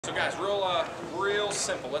So guys, real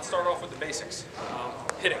simple. Let's start off with the basics.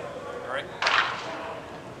 Hitting, all right?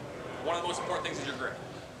 One of the most important things is your grip,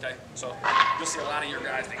 okay? So you'll see a lot of your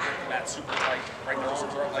guys, they grip the bat super tight, right? Their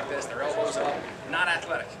arms are up like this, their elbows up, not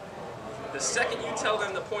athletic. The second you tell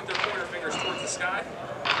them to point their pointer fingers towards the sky,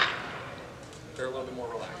 they're a little bit more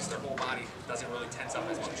relaxed. Their whole body doesn't really tense up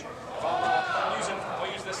as much. If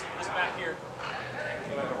I'll use this bat here.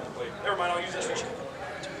 Never mind, I'll use this one.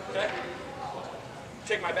 Okay?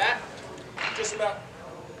 Take my bat, just about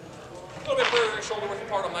a little bit further, shoulder width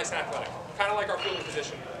apart. I'm nice and athletic. Kind of like our fielding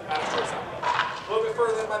position out of shortstop. A little bit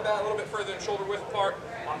further than my bat, a little bit further than shoulder width apart.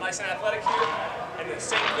 I'm nice and athletic here. And then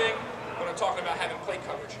same thing when I'm talking about having plate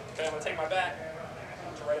coverage. Okay, I'm going to take my bat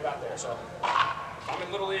to right about there. So if I'm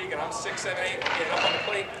in Little League and I'm 6, 7, 8, I'm getting up on the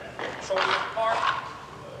plate, shoulder width apart.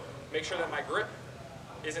 Make sure that my grip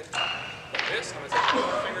isn't like this. I'm going to take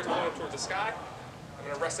my fingers pointed towards the sky. I'm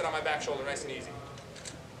going to rest it on my back shoulder nice and easy.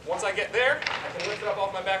 Once I get there, I can lift it up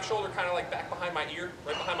off my back shoulder, kind of like back behind my ear,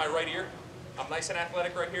 right behind my right ear. I'm nice and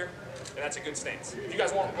athletic right here, and that's a good stance. If you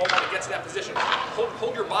guys want to get to that position,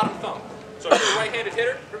 hold your bottom thumb. So if you're a right-handed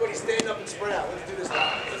hitter, everybody stand up and spread out. Let's do this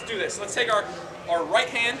now. Let's do this. Let's take our right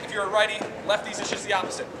hand. If you're a righty, lefties, it's just the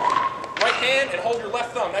opposite. Right hand and hold your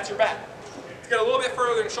left thumb. That's your bat. Let's get a little bit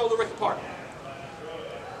further than shoulder width apart.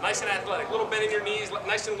 Nice and athletic. A little bend in your knees,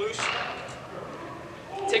 nice and loose.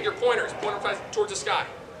 Take your pointers, pointer towards the sky.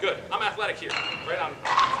 Good. I'm athletic here, right? I'm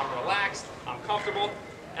relaxed, I'm comfortable,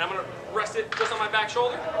 and I'm going to rest it just on my back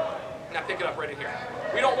shoulder, and I pick it up right in here.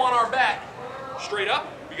 We don't want our bat straight up,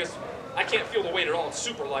 because I can't feel the weight at all. It's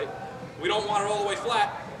super light. We don't want it all the way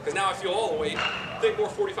flat, because now I feel all the weight. Think more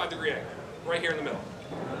 45-degree angle, right here in the middle.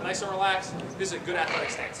 Nice and relaxed. This is a good athletic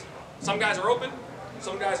stance. Some guys are open,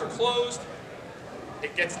 some guys are closed.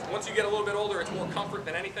 Once you get a little bit older, it's more comfort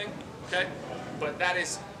than anything, okay? But that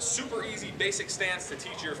is super easy, basic stance to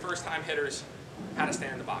teach your first-time hitters how to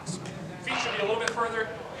stand in the box. Feet should be a little bit further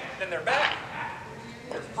than their back.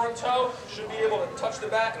 Your front toe should be able to touch the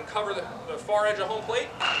bat and cover the far edge of home plate.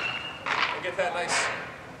 And get that nice,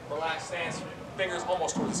 relaxed stance. Fingers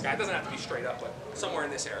almost towards the sky. It doesn't have to be straight up, but somewhere in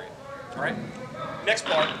this area. All right? Next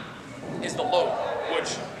part is the load,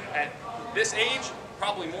 which at this age,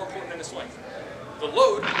 probably more important than the swing. The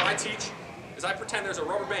load, when I teach, is I pretend there's a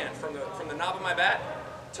rubber band from the knob of my bat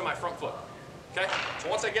to my front foot. Okay? So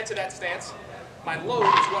once I get to that stance, my load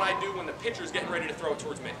is what I do when the pitcher's getting ready to throw it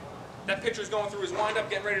towards me. That pitcher's going through his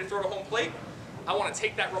windup, getting ready to throw to home plate. I want to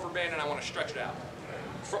take that rubber band and I want to stretch it out.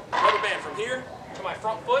 Rubber band from here to my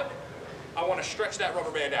front foot, I want to stretch that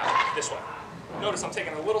rubber band out this way. Notice I'm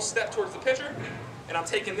taking a little step towards the pitcher, and I'm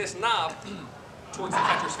taking this knob towards the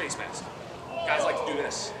catcher's face mask. Guys like to do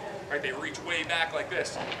this. Right, they reach way back like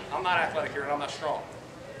this. I'm not athletic here and I'm not strong.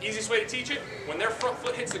 Easiest way to teach it, when their front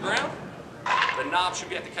foot hits the ground, the knob should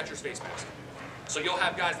be at the catcher's face mask. So you'll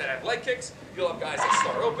have guys that have leg kicks, you'll have guys that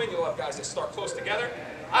start open, you'll have guys that start close together.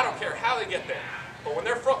 I don't care how they get there, but when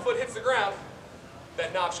their front foot hits the ground,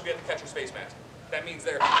 that knob should be at the catcher's face mask. That means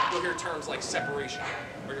you'll hear terms like separation,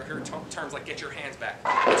 or you'll hear terms like get your hands back.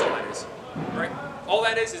 That's all that is, right? All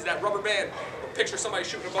that is that rubber band. Picture somebody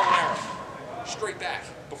shooting a bow and arrow. Straight back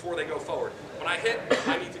before they go forward. When I hit,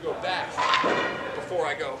 I need to go back before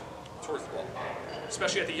I go towards the ball.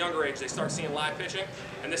 Especially at the younger age, they start seeing live pitching,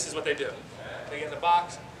 and this is what they do. They get in the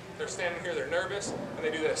box, they're standing here, they're nervous, and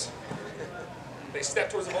they do this. They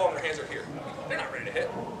step towards the ball and their hands are here. They're not ready to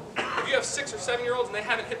hit. If you have 6 or 7-year-olds and they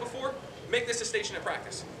haven't hit before, make this a station at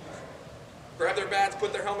practice. Grab their bats,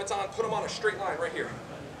 put their helmets on, put them on a straight line right here.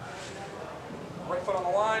 Right foot on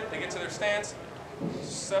the line, they get to their stance,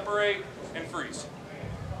 separate, and freeze.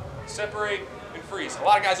 Separate and freeze. A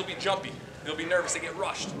lot of guys will be jumpy. They'll be nervous. They get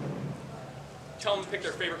rushed. Tell them to pick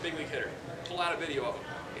their favorite big league hitter. Pull out a video of them.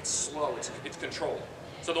 It's slow. It's controlled.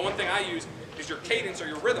 So the one thing I use is your cadence or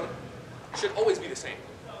your rhythm should always be the same.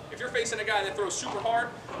 If you're facing a guy that throws super hard,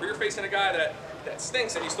 or you're facing a guy that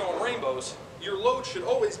stinks and he's throwing rainbows, your load should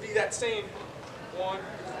always be that same 1,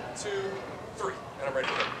 2, 3, and I'm ready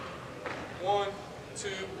to hit. 1, 2,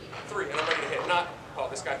 3, and I'm ready to hit. Not, oh,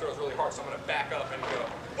 this guy throws really hard, so I'm going to back up and go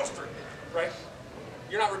 1, 3, right?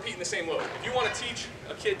 You're not repeating the same load. If you want to teach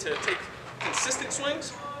a kid to take consistent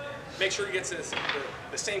swings, make sure he gets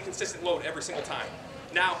the same consistent load every single time.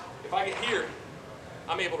 Now, if I get here,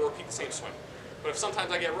 I'm able to repeat the same swing. But if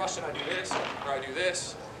sometimes I get rushed and I do this, or I do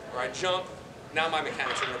this, or I jump, now my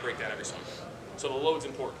mechanics are going to break down every swing. So the load's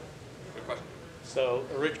important. Good question. So,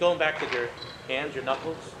 Rich, going back to your hands, your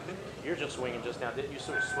knuckles, you're just swinging just now. Didn't you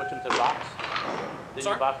sort of switch them to box?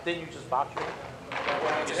 Didn't you just box your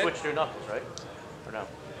hands? You switched your knuckles, right? Or no?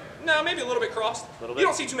 No, maybe a little bit crossed. A little bit? You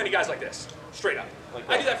don't see too many guys like this, straight up. Like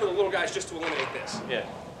I do that for the little guys just to eliminate this. Yeah.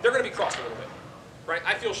 they're going to be crossed a little bit, right?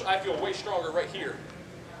 I feel way stronger right here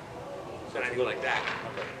than I do like that,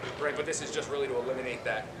 right? But this is just really to eliminate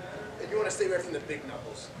that. And you want to stay away from the big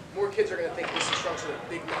knuckles. More kids are going to think this is structure the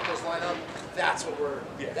big knuckles line up. That's what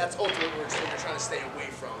that's ultimately what we're trying to stay away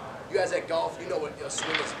from. You guys at golf, you know what a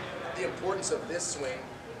swing is. The importance of this swing.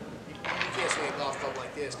 You can't swing a golf club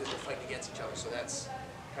like this because they're fighting against each other. So that's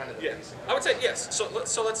kind of the basic. I would say yes. So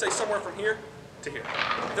let's say somewhere from here to here.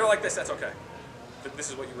 If they're like this, that's okay. This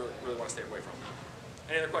is what you really want to stay away from.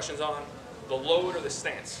 Any other questions on the load or the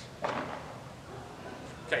stance?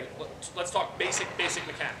 Okay, let's talk basic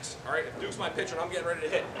mechanics. All right, if Duke's my pitcher and I'm getting ready to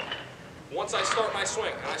hit, once I start my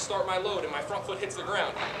swing and I start my load and my front foot hits the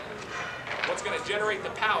ground, what's going to generate the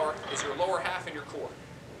power is your lower half and your core.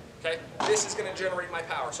 Okay, this is going to generate my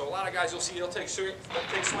power. So a lot of guys you'll see they'll take swings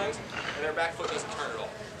and their back foot doesn't turn at all.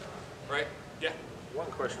 Right? Yeah. One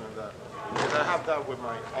question on that. Because I have that with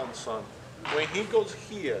my own son. When he goes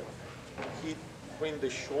here, he brings the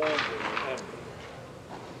shoulder in.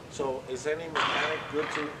 So is any mechanic good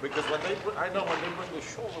to, because when they, I know when they bring the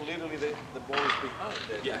shoulder, literally the ball is behind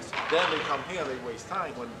it. Yes. Then they come here, they waste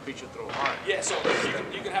time when pitcher throw hard. Yeah, so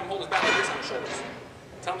you can have them hold his bat like this on the shoulders.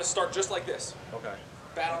 Tell them to start just like this. Okay.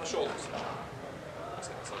 Bat on the shoulders.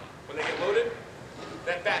 So when they get loaded,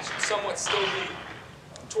 that bat should somewhat still be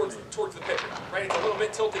towards the pitcher. Right? It's a little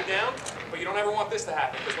bit tilted down, but you don't ever want this to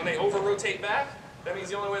happen because when they over-rotate back, that means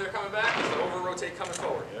the only way they're coming back is to over-rotate coming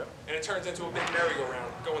forward. Yep. And it turns into a big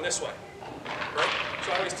merry-go-round going this way. Right?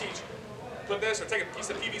 So I always teach, put this or take a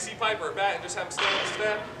piece of PVC pipe or a bat and just have them stand up to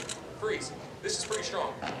that. Freeze. This is pretty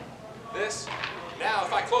strong. This. Now,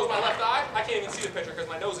 if I close my left eye, I can't even see the pitcher because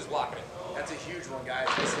my nose is blocking it. That's a huge one, guys.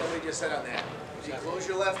 That's what we just said on that. If you close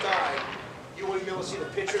your left eye, you won't even be able to see the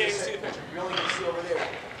pitcher. I can't even see the pitcher. You're only going to see over there.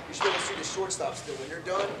 You should be able to see the shortstop still. When you're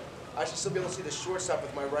done, I should still be able to see the shortstop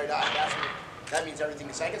with my right eye. That means everything.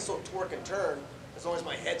 So I can still torque and turn as long as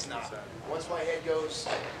my head's not. Once my head goes,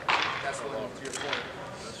 that's what I'm to your point.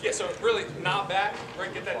 Yeah, so really knob back,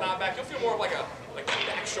 right? Get that knob back. You'll feel more of like a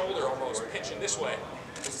back shoulder almost pinching this way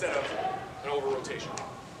instead of an over rotation.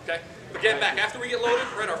 Okay? But getting back, after we get loaded,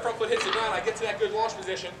 right, our front foot hits the ground, I get to that good launch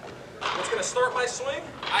position. What's going to start my swing?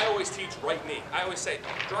 I always teach right knee. I always say,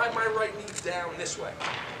 drive my right knee down this way.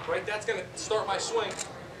 Right? That's going to start my swing.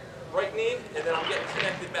 Right knee, and then I'm getting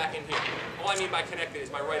connected back in here. All I mean by connected is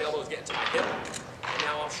my right elbow is getting to my hip, and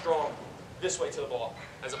now I'm strong this way to the ball,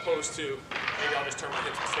 as opposed to maybe I'll just turn my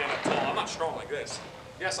hips and stand up tall. I'm not strong like this.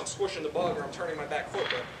 Yes, I'm squishing the bug or I'm turning my back foot,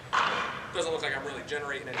 but it doesn't look like I'm really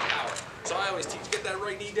generating any power. So I always teach, get that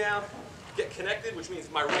right knee down, get connected, which means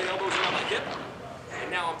my right elbow's around my hip, and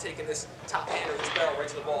now I'm taking this top hand or this barrel right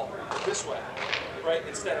to the ball this way, right,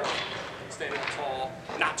 instead of standing up tall,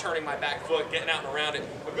 not turning my back foot, getting out and around it.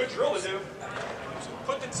 A good drill to do,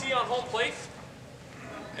 put the tee on home plate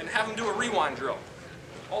and have them do a rewind drill.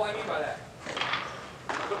 All I mean by that,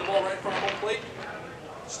 put the ball right in front of home plate,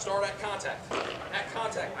 start at contact. At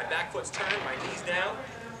contact, my back foot's turned, my knees down,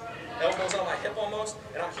 elbows on my hip almost,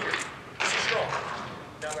 and I'm here. This is strong.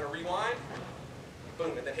 Now I'm going to rewind,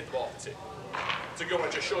 boom, and then hit the ball off the tee. It's a good one.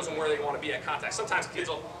 It just shows them where they want to be at contact. Sometimes kids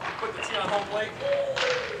will put the tee on home plate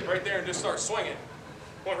right there and just start swinging.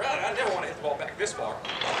 Well, rather, I never want to hit the ball back this far.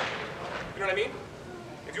 You know what I mean?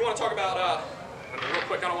 If you want to talk about, real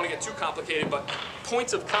quick, I don't want to get too complicated, but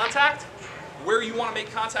points of contact, where you want to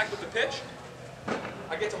make contact with the pitch.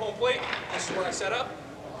 I get to home plate. This is where I set up.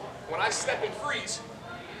 When I step and freeze,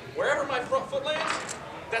 wherever my front foot lands,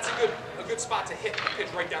 that's a good spot to hit the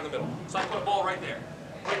pitch right down the middle. So I put a ball right there.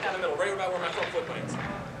 Right down the middle, right about where my front foot lands.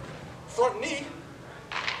 Front knee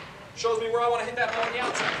shows me where I want to hit that ball on the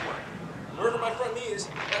outside corner. Wherever my front knee is,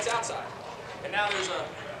 that's outside. And now there's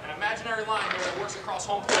an imaginary line there that works across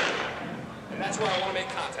home plate. And that's where I want to make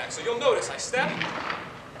contact. So you'll notice I step,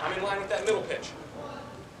 I'm in line with that middle pitch.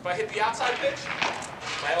 If I hit the outside pitch,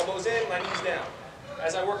 my elbow's in, my knee's down.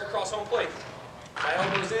 As I work across home plate, my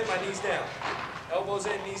elbow's in, my knee's down. Elbows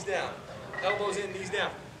in, knees down. Elbows in, knees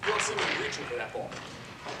down. You don't see me reaching for that ball.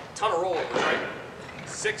 Ton of rollovers, right?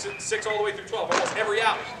 Six all the way through 12. Almost every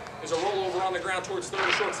out is a rollover on the ground towards third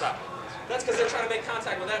or shortstop. That's because they're trying to make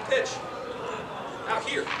contact with that pitch. Out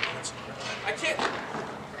here, I can't.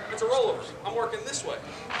 It's a rollover. I'm working this way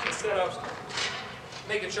instead of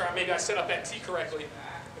making sure maybe I set up that tee correctly.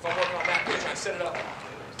 If I'm working on that pitch, I set it up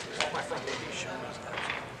off my front knee.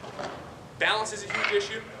 Balance is a huge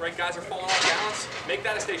issue, right? Guys are falling off balance. Make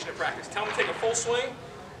that a station of practice. Tell them to take a full swing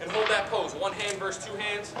and hold that pose. One hand versus two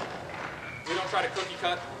hands. We don't try to cookie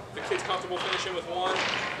cut. If the kid's comfortable finishing with one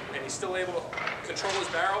and he's still able to control his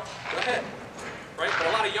barrel, go ahead. Right? But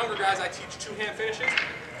a lot of younger guys, I teach two-hand finishes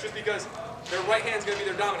just because their right hand's going to be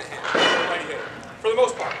their dominant hand. Righty hitter. for the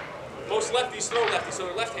most part. Most lefties throw lefties, so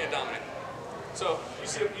they're left hand dominant. So you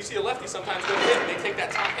see a lefty sometimes go hit, and they take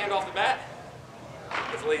that top hand off the bat.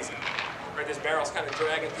 It's lazy. Right, this barrel's kind of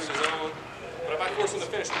dragging through the zone. But if I force them to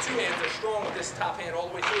finish with two hands, they're strong with this top hand all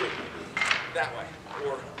the way through that way.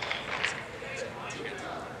 Or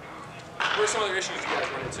what are some other issues you guys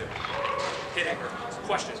run into? Hitting or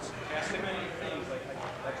questions? Ask him many things. Like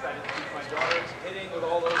I try to teach my daughters hitting with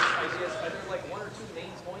all those ideas. Are there like one or two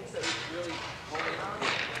main points that we really hone in on?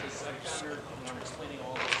 Because I found you're explaining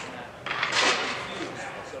all this and that. Confused.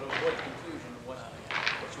 So to avoid confusion, what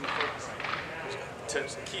should we focus on? To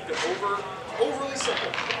keep it overly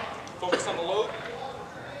simple. Focus on the load.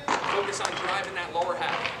 Focus on driving that lower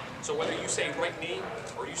half. So whether you say right knee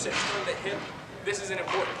or you say turn the hip, this is an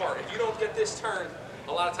important part. If you don't get this turned,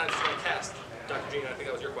 a lot of times it's going to cast. Dr. Gene, I think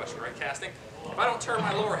that was your question, right? Casting. If I don't turn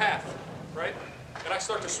my lower half, right, and I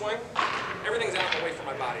start to swing, everything's out and away from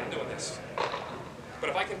my body. I'm doing this. But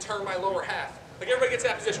if I can turn my lower half, like everybody gets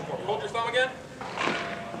that position for me. Hold your thumb again.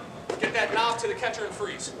 Get that knob to the catcher and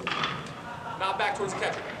freeze. Knob back towards the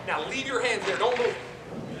catcher. Now leave your hands there. Don't move.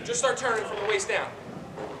 Just start turning from the waist down.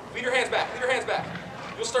 Leave your hands back. Leave your hands back.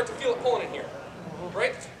 You'll start to feel it pulling in here.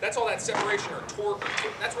 Right? That's all that separation or torque.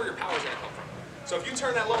 That's where your power is going to come from. So if you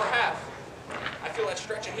turn that lower half, I feel that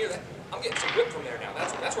stretch in here. I'm getting some whip from there now.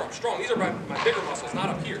 That's where I'm strong. These are my bigger muscles, not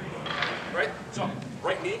up here. Right? So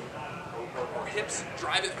right knee or hips,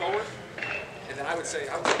 drive it forward. And then I would say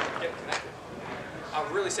get connected. I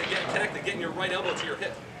would really say get connected, getting your right elbow to your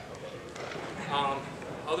hip.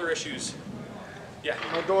 Other issues. Yeah.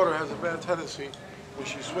 My daughter has a bad tendency when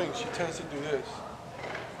she swings. She tends to do this.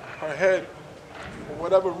 Her head, for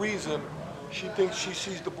whatever reason, she thinks she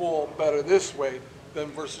sees the ball better this way than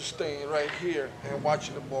versus staying right here and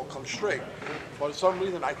watching the ball come straight. But for some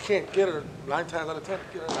reason, I can't get her, 9 times out of 10,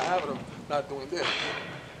 get her in the habit of not doing this.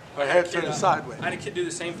 Her head turns sideways. I had a kid do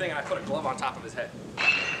the same thing, and I put a glove on top of his head.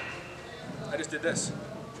 I just did this.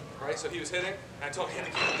 Right? So he was hitting, and I told him he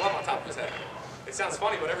had to keep the glove on top of his head. It sounds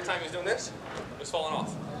funny, but every time he was doing this, it was falling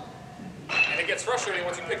off. And it gets frustrating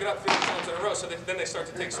once you pick it up 50 times in a row, so then they start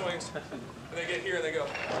to take swings, and they get here and they go.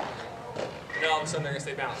 And then all of a sudden they're going to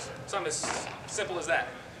stay balanced. Something as simple as that.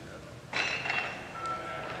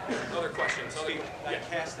 Other questions? That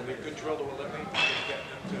casting, a good drill to eliminate, get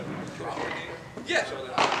them to coordinate. Yeah,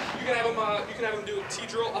 you can have them do a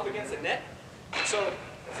T-drill up against the net. So,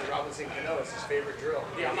 That's Robinson Cano. It's his favorite drill.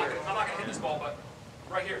 yeah, I'm not gonna hit this ball, but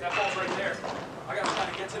right here, that ball's right there. I gotta try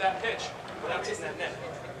to get to that pitch without hitting that net.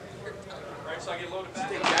 Right, so I get loaded back.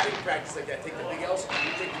 Take batting practice like that. Take the big L,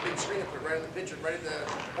 you take the big screen and put it right on the pitcher, right at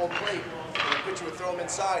the home plate. And the pitcher would throw him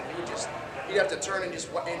inside. He'd have to turn and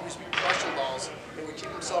just be crushing balls. And would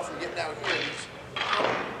keep himself from getting out here.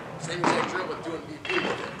 Same exact drill, but doing BP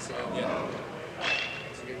with it. So Yeah.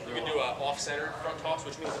 You can do an off-centered front toss,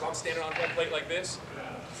 which means if I'm standing on home plate like this,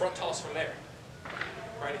 front toss from there.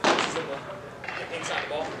 Right, it pushes in the inside the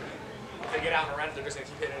ball. If they get out and around it, they're just gonna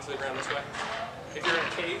keep hitting into the ground this way. If you're in a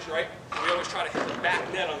cage, right, we always try to hit the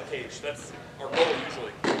back net on the cage. That's our goal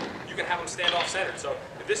usually. You can have them stand off-centered. So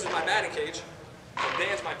if this is my batting cage, and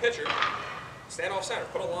Dan's my pitcher, stand off-center.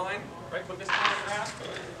 Put a line, right, put this line on the ground,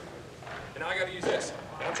 and now I gotta use this.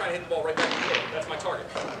 And I'm trying to hit the ball right back in the middle. That's my target.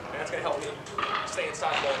 And that's gonna help me stay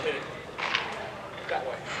inside the ball and hit it that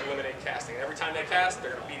way. Eliminate casting. And every time they cast,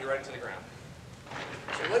 they're gonna beat it right into the ground.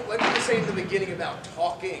 So like we were saying in the beginning about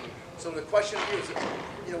talking. So the question here is,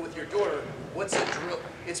 with your daughter, what's a drill?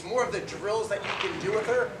 It's more of the drills that you can do with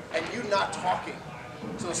her and you not talking.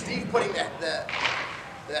 So Steve putting the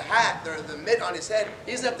hat, the mitt on his head,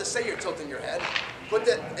 he doesn't have to say you're tilting your head.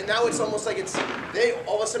 And now it's almost like they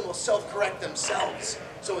all of a sudden will self-correct themselves.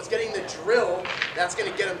 So it's getting the drill that's going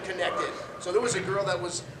to get them connected. So there was a girl that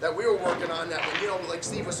we were working on that when, like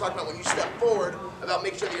Steve was talking about, when you step forward, about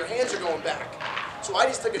making sure that your hands are going back. So I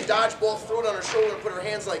just took a dodgeball, threw it on her shoulder, and put her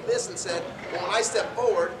hands like this and said, well, when I step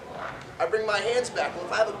forward, I bring my hands back. Well,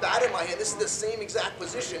 if I have a bat in my hand, this is the same exact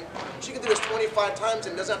position. She can do this 25 times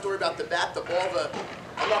and doesn't have to worry about the bat, the ball,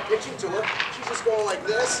 I'm not pitching to her. She's just going like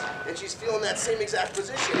this, and she's feeling that same exact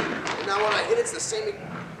position. And now when I hit, it's the same.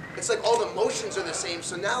 It's like all the motions are the same.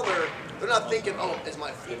 So now they're not thinking, oh, is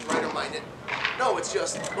my feet right or mine? No, it's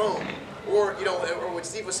just boom. Or or what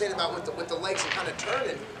Steve was saying about with the legs and kind of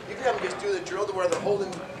turning. You can have them just do the drill to where they're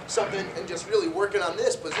holding something and just really working on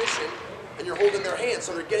this position, and you're holding their hand,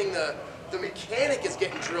 so they're getting the mechanic is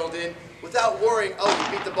getting drilled in without worrying, oh,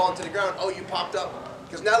 you beat the ball into the ground, oh, you popped up.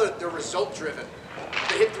 Because now they're result driven. If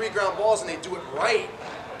they hit 3 ground balls and they do it right,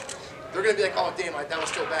 they're going to be like, oh, damn, that was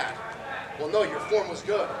still bad. Well, no, your form was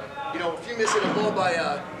good. If you miss hit a ball by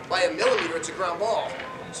a millimeter, it's a ground ball.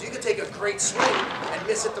 So you can take a great swing and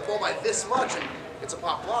miss hit the ball by this much, and it's a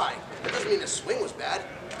pop fly. That doesn't mean the swing was bad.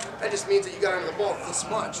 That just means that you got under the ball this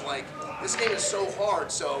much. Like, this game is so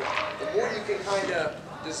hard, so the more you can kind of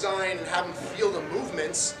design and have them feel the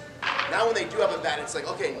movements, now when they do have a bat, it's like,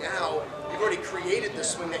 okay, now you've already created the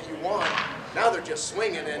swing that you want. Now they're just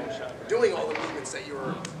swinging and doing all the movements that you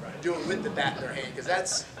were doing with the bat in their hand. Because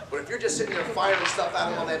that's, but if you're just sitting there firing stuff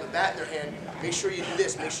out while they have a bat in their hand, make sure you do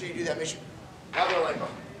this, make sure you do that, make sure. Now they're like,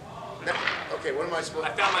 okay, what am I supposed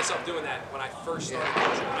to do? I found myself doing that when I first started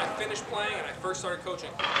coaching. When I finished playing and I first started coaching,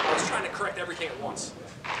 I was trying to correct everything at once.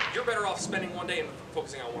 You're better off spending one day and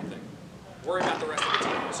focusing on one thing. Worry about the rest of the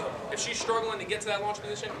team. So if she's struggling to get to that launch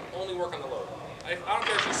position, only work on the load. I don't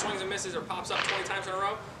care if she swings and misses or pops up 20 times in a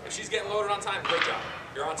row. If she's getting loaded on time, great job.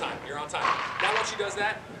 You're on time. You're on time. Now once she does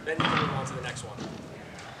that, then you can move on to the next one.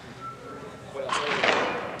 What else?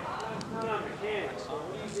 Not on mechanics, but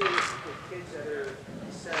what do you do with kids that are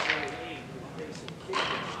 7 and 8 and facing kick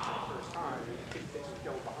pitch for the first time, and the kick pitch is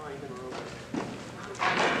going behind them or over?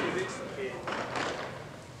 How do you convince the kid,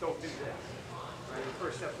 don't do this? Right? The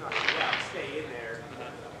first step's not to get out, stay in there,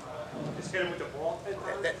 just hit him with the ball 10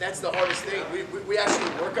 times? That's the hardest thing. We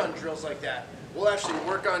actually work on drills like that. We'll actually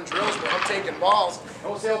work on drills where I'm taking balls,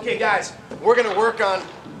 and we'll say, okay, guys, we're going to work on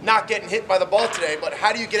not getting hit by the ball today, but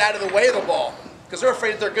how do you get out of the way of the ball? Because they're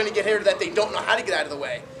afraid that they're going to get hit or that they don't know how to get out of the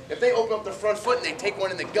way. If they open up their front foot and they take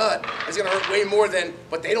one in the gut, it's going to hurt way more than,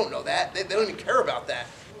 but they don't know that. They don't even care about that.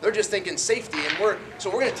 They're just thinking safety, and we're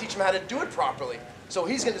going to teach them how to do it properly. So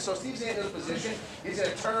Steve's in his position, he's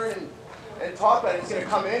going to turn and talk about it. He's going to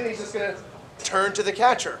come in and he's just going to turn to the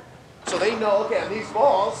catcher. So they know, okay, on these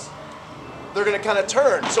balls, they're going to kind of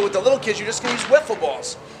turn. So with the little kids, you're just going to use wiffle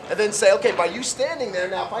balls. And then say, okay, by you standing there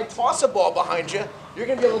now, if I toss a ball behind you, you're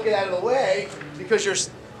going to be able to get out of the way because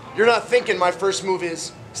you're not thinking my first move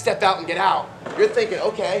is step out and get out. You're thinking,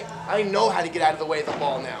 okay, I know how to get out of the way of the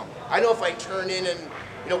ball now. I know if I turn in and,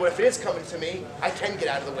 but if it is coming to me, I can get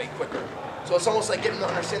out of the way quicker. So it's almost like getting to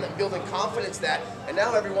understand that, building confidence that, and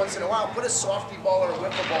now every once in a while, put a softy ball or a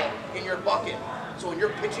wiffle ball in your bucket. So when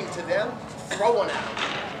you're pitching to them, throw one at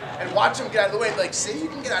them. And watch them get out of the way. Like, see, you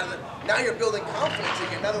can get out of the, now you're building confidence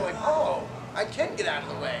again. Now they're like, oh, I can get out of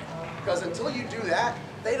the way. Because until you do that,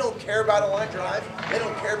 they don't care about a line drive. They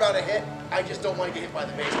don't care about a hit. I just don't want to get hit by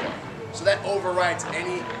the baseball. So that overrides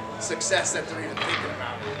any success that they're even thinking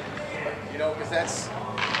about. Because that's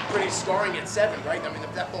pretty scarring at 7, right? I mean,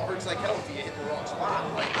 that ball hurts like hell if you hit the wrong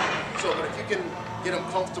spot. Like, so, but if you can get them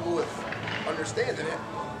comfortable with understanding it,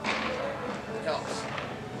 it helps.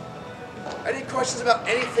 Any questions about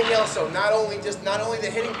anything else? So not only the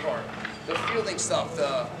hitting part, the fielding stuff.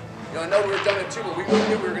 I know we were done at 2, but we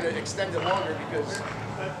knew we were going to extend it longer because.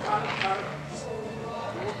 When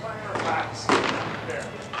we're playing our backs there,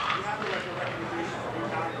 we have a recommendation for new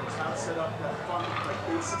diamonds, how to set up that fun,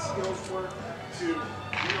 basic skills work to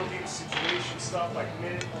real game situation stuff like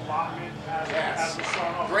minute allotment as we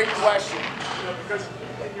start off. Great question. Because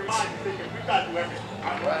in your mind you're thinking we've got to do everything.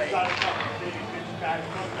 Right. We've got to cover maybe bad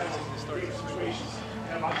fundamentals, situations.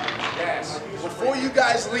 Yes. Before you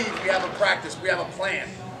guys leave, we have a practice. We have a plan.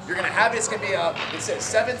 You're going to have it. It's going to be it says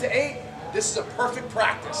 7 to 8. This is a perfect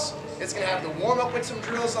practice. It's going to have the warm-up with some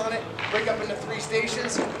drills on it, break up into 3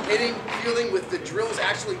 stations, hitting, fielding with the drills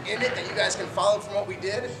actually in it that you guys can follow from what we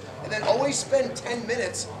did. And then always spend 10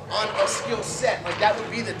 minutes on a skill set. Like that would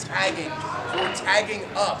be the tagging or tagging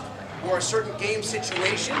up or a certain game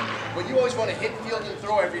situation. But you always want to hit, field, and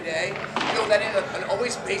throw every day. Fill that in and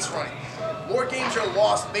always base running. More games are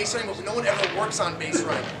lost base running, but no one ever works on base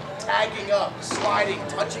running. Tagging up, sliding,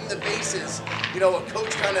 touching the bases. A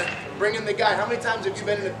coach kind of bringing the guy. How many times have you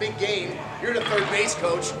been in a big game? You're the third base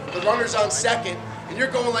coach. The runner's on second, and you're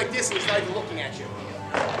going like this, and he's not even looking at you.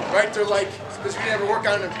 Right? They're like, because we never work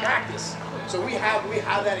on it in practice. So we have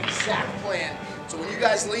that exact plan. So when you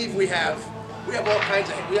guys leave, we have all kinds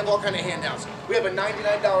of handouts. We have a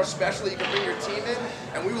 $99 special you can bring your team in,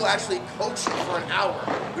 and we will actually coach you for an hour.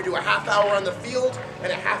 We do a half hour on the field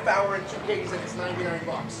and a half hour in 2Ks, and it's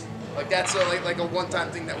 $99. Like that's like a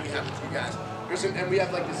one-time thing that we have with you guys. And we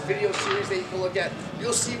have like this video series that you can look at.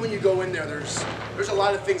 You'll see when you go in there. There's a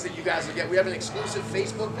lot of things that you guys will get. We have an exclusive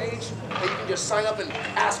Facebook page that you can just sign up and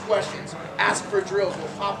ask questions, ask for drills. We'll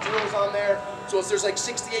pop drills on there. So if there's like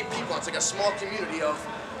 68 people, it's like a small community of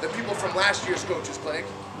the people from last year's Coaches Clinic,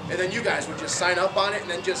 and then you guys would just sign up on it, and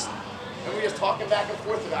we're just talking back and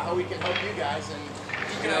forth about how we can help you guys. And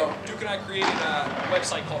Duke and I created a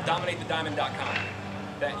website called DominateTheDiamond.com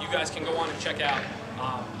that you guys can go on and check out.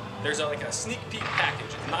 There's like a sneak peek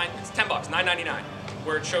package. It's $10, $9.99,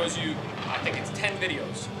 where it shows you, I think it's 10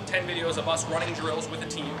 videos of us running drills with a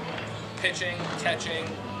team, pitching, catching,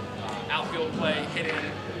 outfield play, hitting,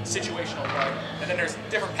 situational play, and then there's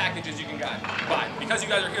different packages you can buy. Because you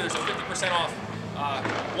guys are here, there's a 50% off,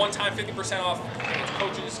 one-time 50% off, I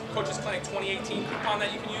think it's Coaches Clinic 2018 coupon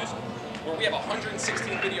that you can use, where we have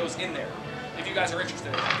 116 videos in there, if you guys are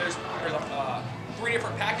interested. There's 3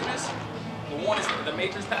 different packages. The one is the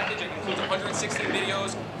Majors package. It includes 116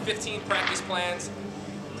 videos, 15 practice plans,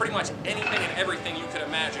 pretty much anything and everything you could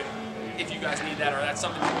imagine if you guys need that or that's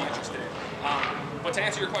something you'd be interested in. But to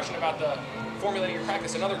answer your question about the formulating your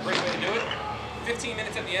practice, another great way to do it, 15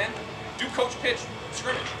 minutes at the end, do coach pitch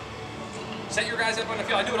scrimmage. Set your guys up on the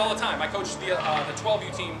field. I do it all the time. I coach the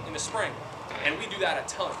 12U team in the spring, and we do that a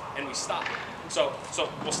ton, and we stop. So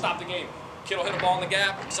we'll stop the game. Kid will hit a ball in the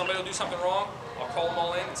gap, somebody will do something wrong, I'll call them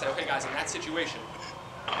all in and say, okay guys, in that situation,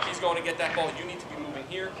 he's going to get that ball, you need to be moving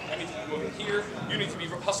here, you need to be moving here, you need to be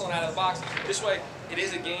hustling out of the box. This way, it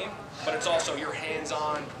is a game, but it's also your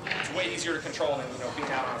hands-on. It's way easier to control than being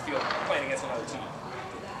out on the field playing against another team.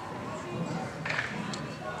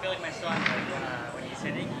 I feel like my son, when he's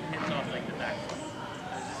hitting, he hits off like the back foot.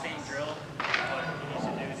 It's the same drill, what he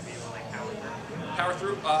should do to be able to like power through. Power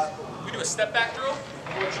through. We do a step back drill,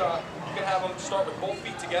 which you can have him start with both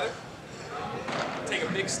feet together. Take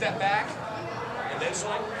a big step back, and then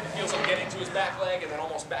swing. Feels him get into his back leg and then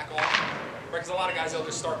almost back off. Right, because a lot of guys, they'll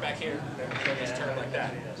just start back here, and they'll just turn like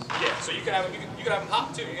that. Yeah, so you can have him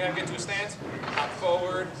hop too. You can have him get to a stance, hop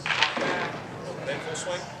forward, hop back, and then full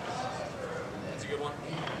swing. That's a good one.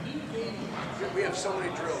 We have so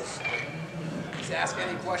many drills. Just ask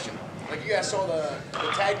any question. Like you guys saw the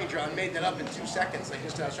tag me drill, I made that up in 2 seconds. Like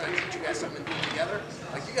I was trying to teach you guys something and do it together.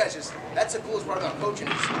 Like you guys that's the coolest part about coaching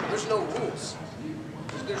is there's no rules.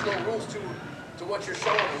 There's no rules to what you're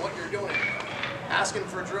showing and what you're doing. Asking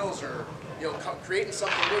for drills or creating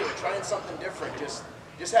something new or trying something different. Just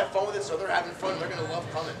have fun with it so they're having fun. They're gonna love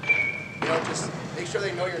coming. Just make sure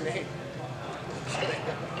they know your name.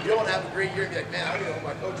 You don't want to have a great year and be like, man, I don't even know who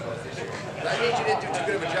my coach was this year. That means you didn't do too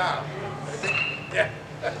good of a job. Yeah.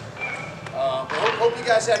 But hope you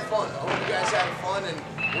guys had fun. I hope you guys had fun,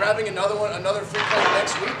 and we're having another free play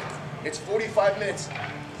next week. It's 45 minutes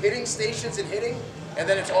hitting stations and hitting, and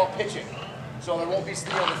then it's all pitching. So there won't be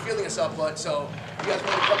the fielding us up, but so you guys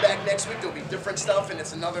want to come back next week, there'll be different stuff, and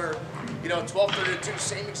it's another 12:30 to 2,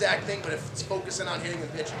 same exact thing, but it's focusing on hitting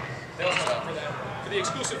and pitching. For the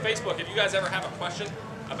exclusive Facebook, if you guys ever have a question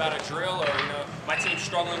about a drill or my team's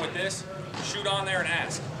struggling with this, shoot on there and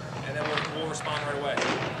ask, and then we'll respond right away.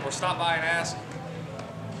 Or stop by and ask.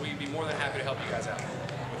 We'd be more than happy to help you guys out.